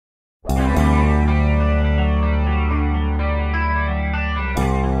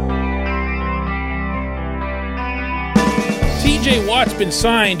TJ Watt's been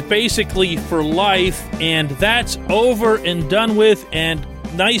signed basically for life, and that's over and done with, and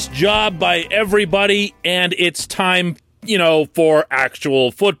nice job by everybody, and it's time, for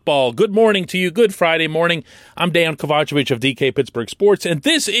actual football. Good morning to you. Good Friday morning. I'm Dan Kovacevic of DK Pittsburgh Sports, and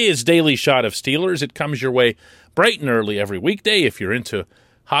this is Daily Shot of Steelers. It comes your way bright and early every weekday if you're into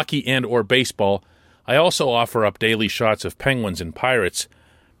hockey and or baseball. I also offer up daily shots of Penguins and Pirates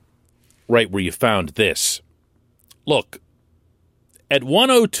right where you found this. Look, at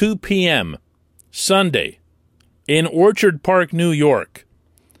 1:02 p.m. Sunday in Orchard Park, New York,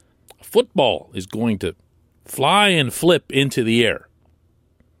 football is going to fly and flip into the air.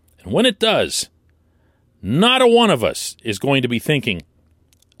 And when it does, not a one of us is going to be thinking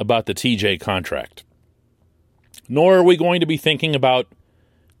about the TJ contract. Nor are we going to be thinking about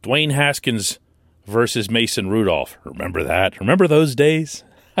Dwayne Haskins versus Mason Rudolph. Remember that? Remember those days?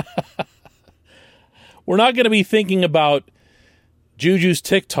 We're not going to be thinking about Juju's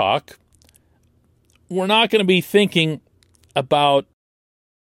TikTok. We're not going to be thinking about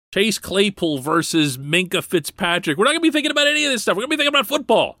Chase Claypool versus Minkah Fitzpatrick. We're not going to be thinking about any of this stuff. We're going to be thinking about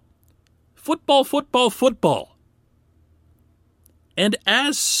football. Football, football, football. And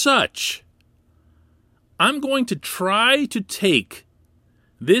as such, I'm going to try to take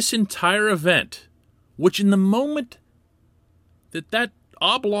this entire event, which in the moment that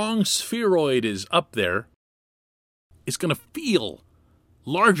oblong spheroid is up there, is going to feel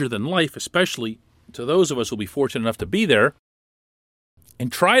larger than life, especially to those of us who will be fortunate enough to be there,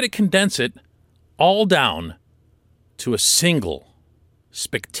 and try to condense it all down to a single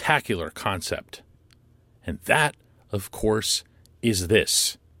spectacular concept. And that, of course, is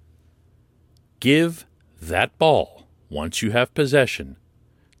this. Give that ball, once you have possession,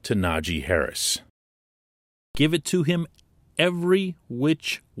 to Najee Harris. Give it to him every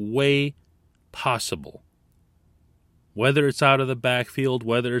which way possible. Whether it's out of the backfield,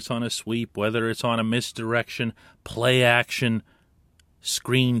 whether it's on a sweep, whether it's on a misdirection, play action,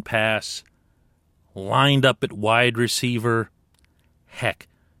 screen pass, lined up at wide receiver, heck,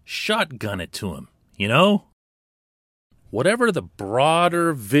 shotgun it to him, Whatever the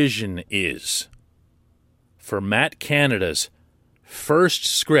broader vision is for Matt Canada's first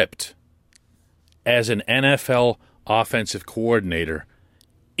script as an NFL offensive coordinator,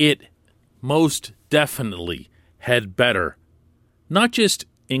 it most definitely had better not just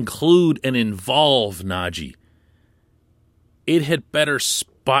include and involve Najee. It had better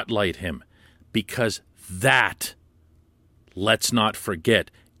spotlight him, because that, let's not forget,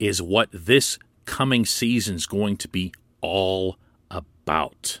 is what this coming season's going to be all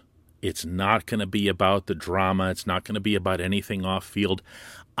about. It's not going to be about the drama. It's not going to be about anything off field.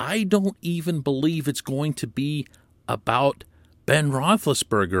 I don't even believe it's going to be about Ben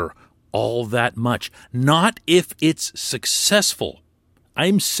Roethlisberger all that much. Not if it's successful.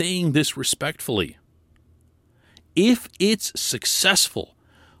 I'm saying this respectfully. If it's successful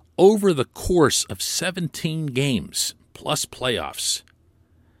over the course of 17 games plus playoffs,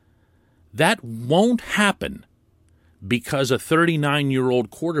 that won't happen because a 39-year-old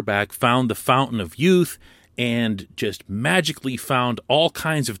quarterback found the fountain of youth and just magically found all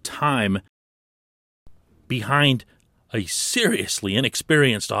kinds of time behind a seriously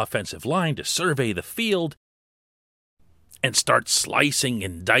inexperienced offensive line to survey the field and start slicing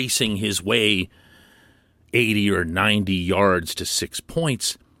and dicing his way 80 or 90 yards to 6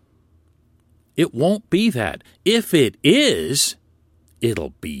 points. It won't be that. If it is,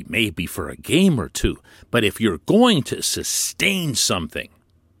 it'll be maybe for a game or two. But if you're going to sustain something,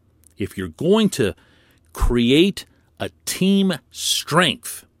 if you're going to create a team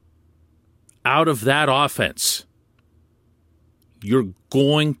strength out of that offense, you're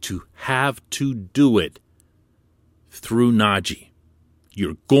going to have to do it through Najee.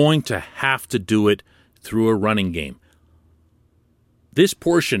 You're going to have to do it through a running game. This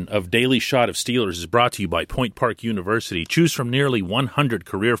portion of Daily Shot of Steelers is brought to you by Point Park University. Choose from nearly 100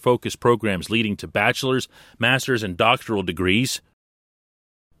 career-focused programs leading to bachelor's, master's, and doctoral degrees.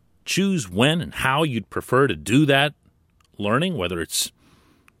 Choose when and how you'd prefer to do that learning, whether it's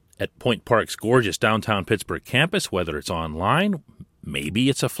at Point Park's gorgeous downtown Pittsburgh campus, whether it's online, maybe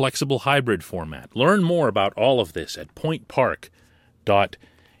it's a flexible hybrid format. Learn more about all of this at pointpark.edu.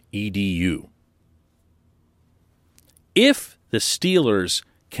 If the Steelers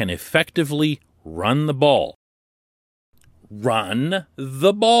can effectively run the ball,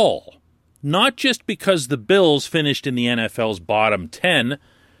 not just because the Bills finished in the NFL's bottom 10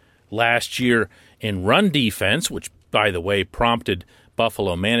 last year in run defense, which, by the way, prompted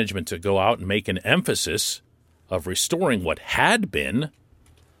Buffalo management to go out and make an emphasis of restoring what had been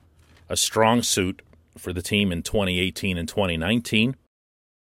a strong suit for the team in 2018 and 2019.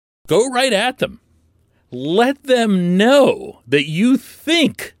 Go right at them. Let them know that you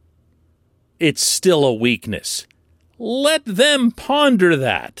think it's still a weakness. Let them ponder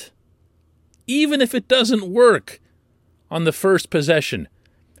that. Even if it doesn't work on the first possession.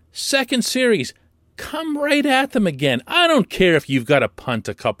 Second series, come right at them again. I don't care if you've got to punt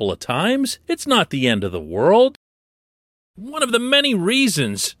a couple of times. It's not the end of the world. One of the many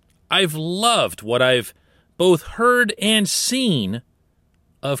reasons I've loved what I've both heard and seen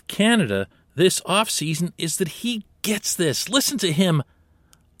of Canada this offseason is that he gets this. Listen to him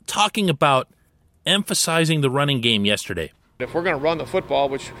talking about emphasizing the running game yesterday. If we're going to run the football,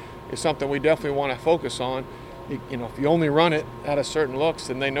 which is something we definitely want to focus on, if you only run it out of certain looks,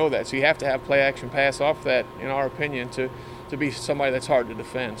 then they know that. So you have to have play action pass off that, in our opinion, to be somebody that's hard to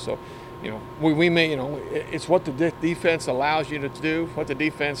defend. So, we may, it's what the defense allows you to do, what the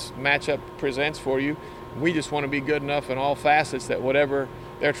defense matchup presents for you. We just want to be good enough in all facets that whatever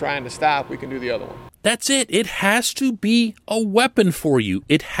they're trying to stop, we can do the other one. That's it. It has to be a weapon for you.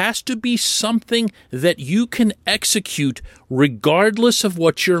 It has to be something that you can execute regardless of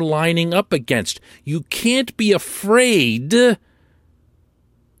what you're lining up against. You can't be afraid,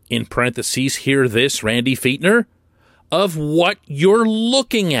 in parentheses, hear this, Randy Fichtner, of what you're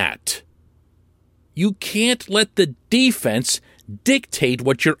looking at. You can't let the defense dictate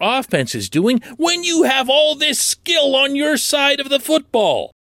what your offense is doing when you have all this skill on your side of the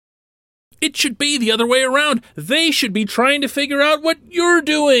football. It should be the other way around. They should be trying to figure out what you're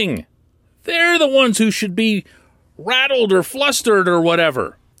doing. They're the ones who should be rattled or flustered or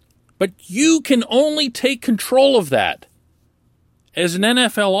whatever. But you can only take control of that as an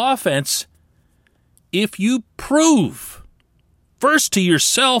NFL offense if you prove, first to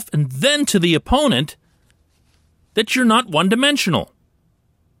yourself and then to the opponent, that you're not one-dimensional.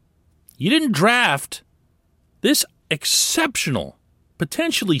 You didn't draft this exceptional,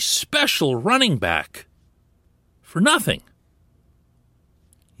 potentially special running back for nothing.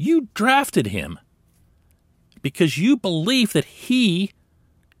 You drafted him because you believe that he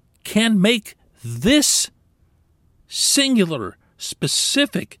can make this singular,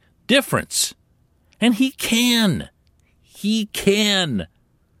 specific difference. And he can. He can.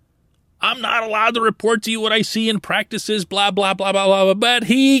 I'm not allowed to report to you what I see in practices, blah, blah, blah, blah, blah, but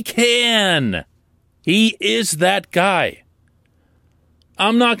he can. He is that guy.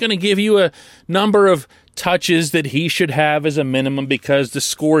 I'm not going to give you a number of touches that he should have as a minimum because the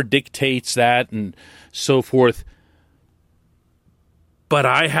score dictates that and so forth. But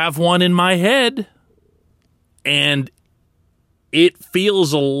I have one in my head, and it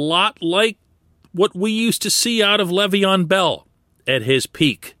feels a lot like what we used to see out of Le'Veon Bell at his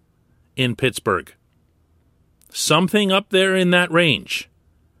peak in Pittsburgh. Something up there in that range.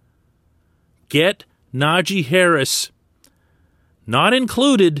 Get Najee Harris not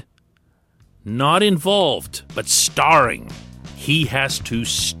included, not involved, but starring. He has to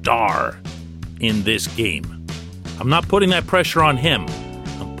star in this game. I'm not putting that pressure on him.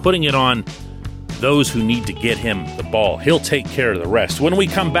 I'm putting it on those who need to get him the ball. He'll take care of the rest. When we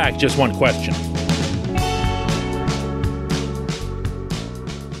come back, just one question.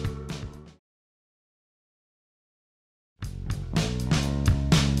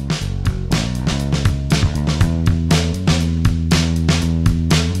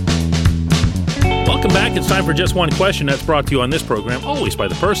 Welcome back. It's time for Just One Question. That's brought to you on this program, always by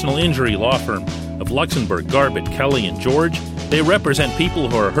the personal injury law firm of Luxembourg, Garbett, Kelly, and George. They represent people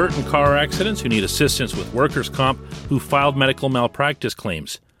who are hurt in car accidents, who need assistance with workers' comp, who filed medical malpractice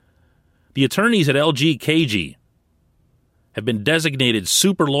claims. The attorneys at LGKG have been designated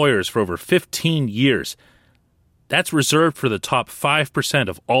super lawyers for over 15 years. That's reserved for the top 5%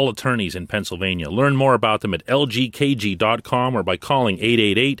 of all attorneys in Pennsylvania. Learn more about them at lgkg.com or by calling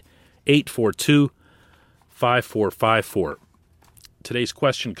 888-842-5454. Today's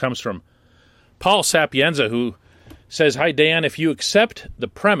question comes from Paul Sapienza, who says, "Hi, Dan. If you accept the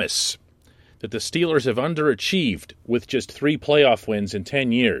premise that the Steelers have underachieved with just 3 playoff wins in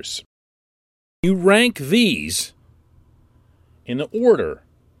 10 years, you rank these in the order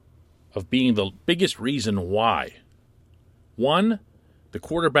of being the biggest reason why. 1, the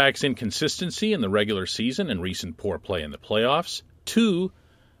quarterback's inconsistency in the regular season and recent poor play in the playoffs. 2,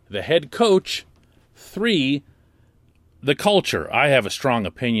 the head coach. 3, the culture. I have a strong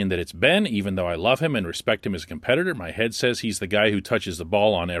opinion that it's Ben, even though I love him and respect him as a competitor. My head says he's the guy who touches the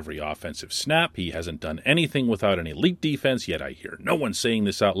ball on every offensive snap. He hasn't done anything without an elite defense, yet I hear no one saying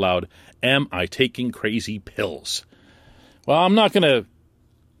this out loud. Am I taking crazy pills?" Well, I'm not going to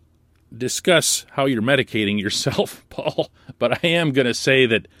discuss how you're medicating yourself, Paul, but I am going to say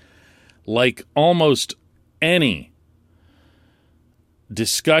that, like almost any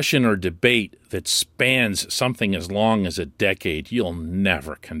discussion or debate that spans something as long as a decade, you'll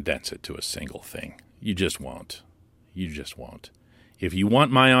never condense it to a single thing. You just won't. You just won't. If you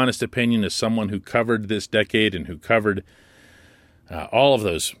want my honest opinion as someone who covered this decade and who covered all of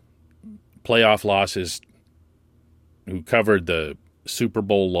those playoff losses, who covered the Super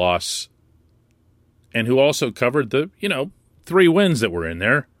Bowl loss, and who also covered the, 3 wins that were in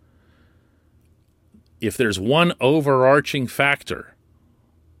there, if there's one overarching factor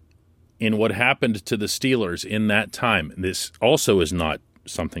in what happened to the Steelers in that time, this also is not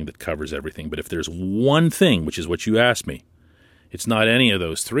something that covers everything, but if there's one thing, which is what you asked me, it's not any of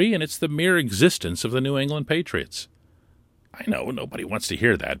those 3, and it's the mere existence of the New England Patriots. I know nobody wants to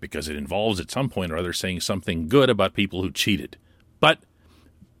hear that because it involves at some point or other saying something good about people who cheated. But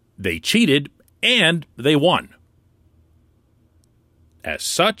they cheated and they won. As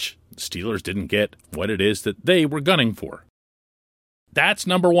such, the Steelers didn't get what it is that they were gunning for. That's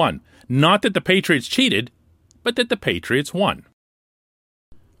number one. Not that the Patriots cheated, but that the Patriots won.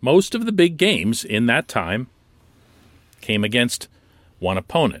 Most of the big games in that time came against one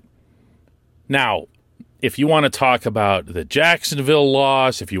opponent. Now, if you want to talk about the Jacksonville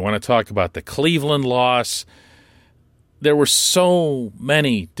loss, if you want to talk about the Cleveland loss, there were so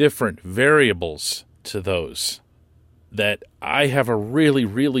many different variables to those that I have a really,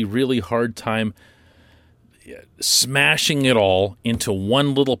 really, really hard time smashing it all into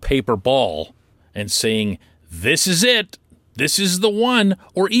one little paper ball and saying, this is it, this is the one,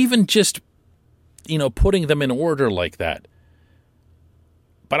 or even just, putting them in order like that.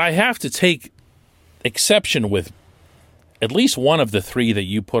 But I have to take exception with at least one of the 3 that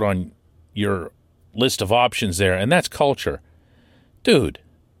you put on your list of options there, and that's culture. Dude,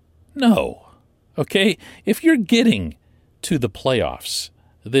 no. Okay? If you're getting to the playoffs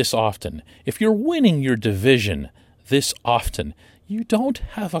this often, if you're winning your division this often, you don't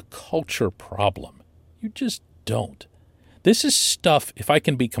have a culture problem. You just don't. This is stuff, if I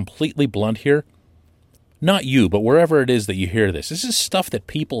can be completely blunt here, not you, but wherever it is that you hear this is stuff that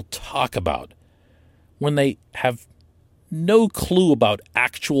people talk about when they have no clue about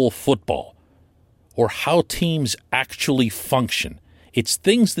actual football or how teams actually function. It's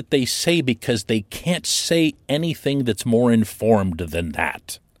things that they say because they can't say anything that's more informed than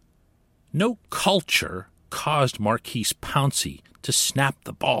that. No culture caused Marquise Pouncey to snap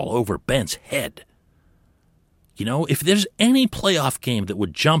the ball over Ben's head. If there's any playoff game that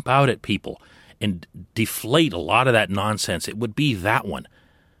would jump out at people and deflate a lot of that nonsense, it would be that one,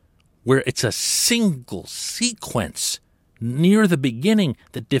 where it's a single sequence near the beginning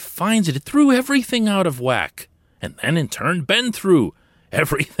that defines it. It threw everything out of whack. And then in turn, Ben threw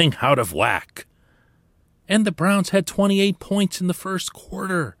everything out of whack. And the Browns had 28 points in the first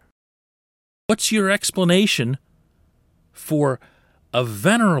quarter. What's your explanation for a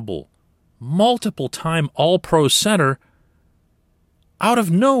venerable, multiple-time All-Pro center out of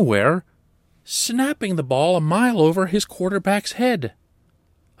nowhere snapping the ball a mile over his quarterback's head?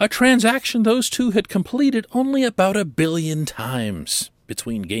 A transaction those two had completed only about 1 billion times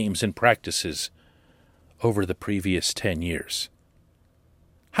between games and practices over the previous 10 years.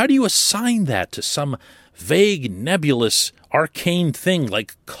 How do you assign that to some vague, nebulous, arcane thing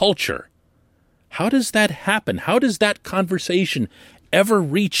like culture? How does that happen? How does that conversation ever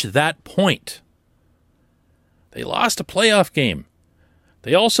reach that point? They lost a playoff game.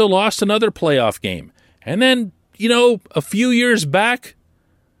 They also lost another playoff game. And then, a few years back,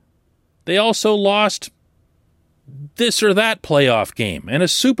 they also lost this or that playoff game and a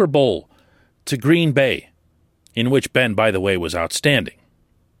Super Bowl to Green Bay, in which Ben, by the way, was outstanding.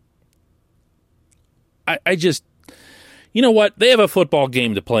 I just, you know what? They have a football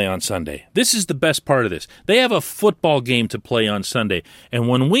game to play on Sunday. This is the best part of this. They have a football game to play on Sunday. And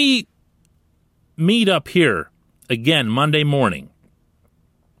when we meet up here again Monday morning,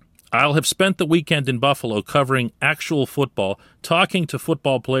 I'll have spent the weekend in Buffalo covering actual football, talking to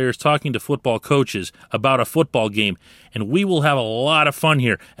football players, talking to football coaches about a football game, and we will have a lot of fun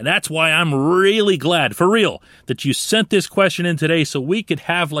here. And that's why I'm really glad, for real, that you sent this question in today so we could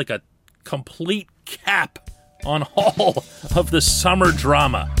have like a complete cap on all of the summer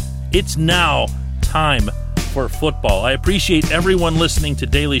drama. It's now time for football. I appreciate everyone listening to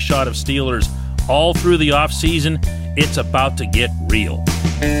Daily Shot of Steelers all through the off season. It's about to get real.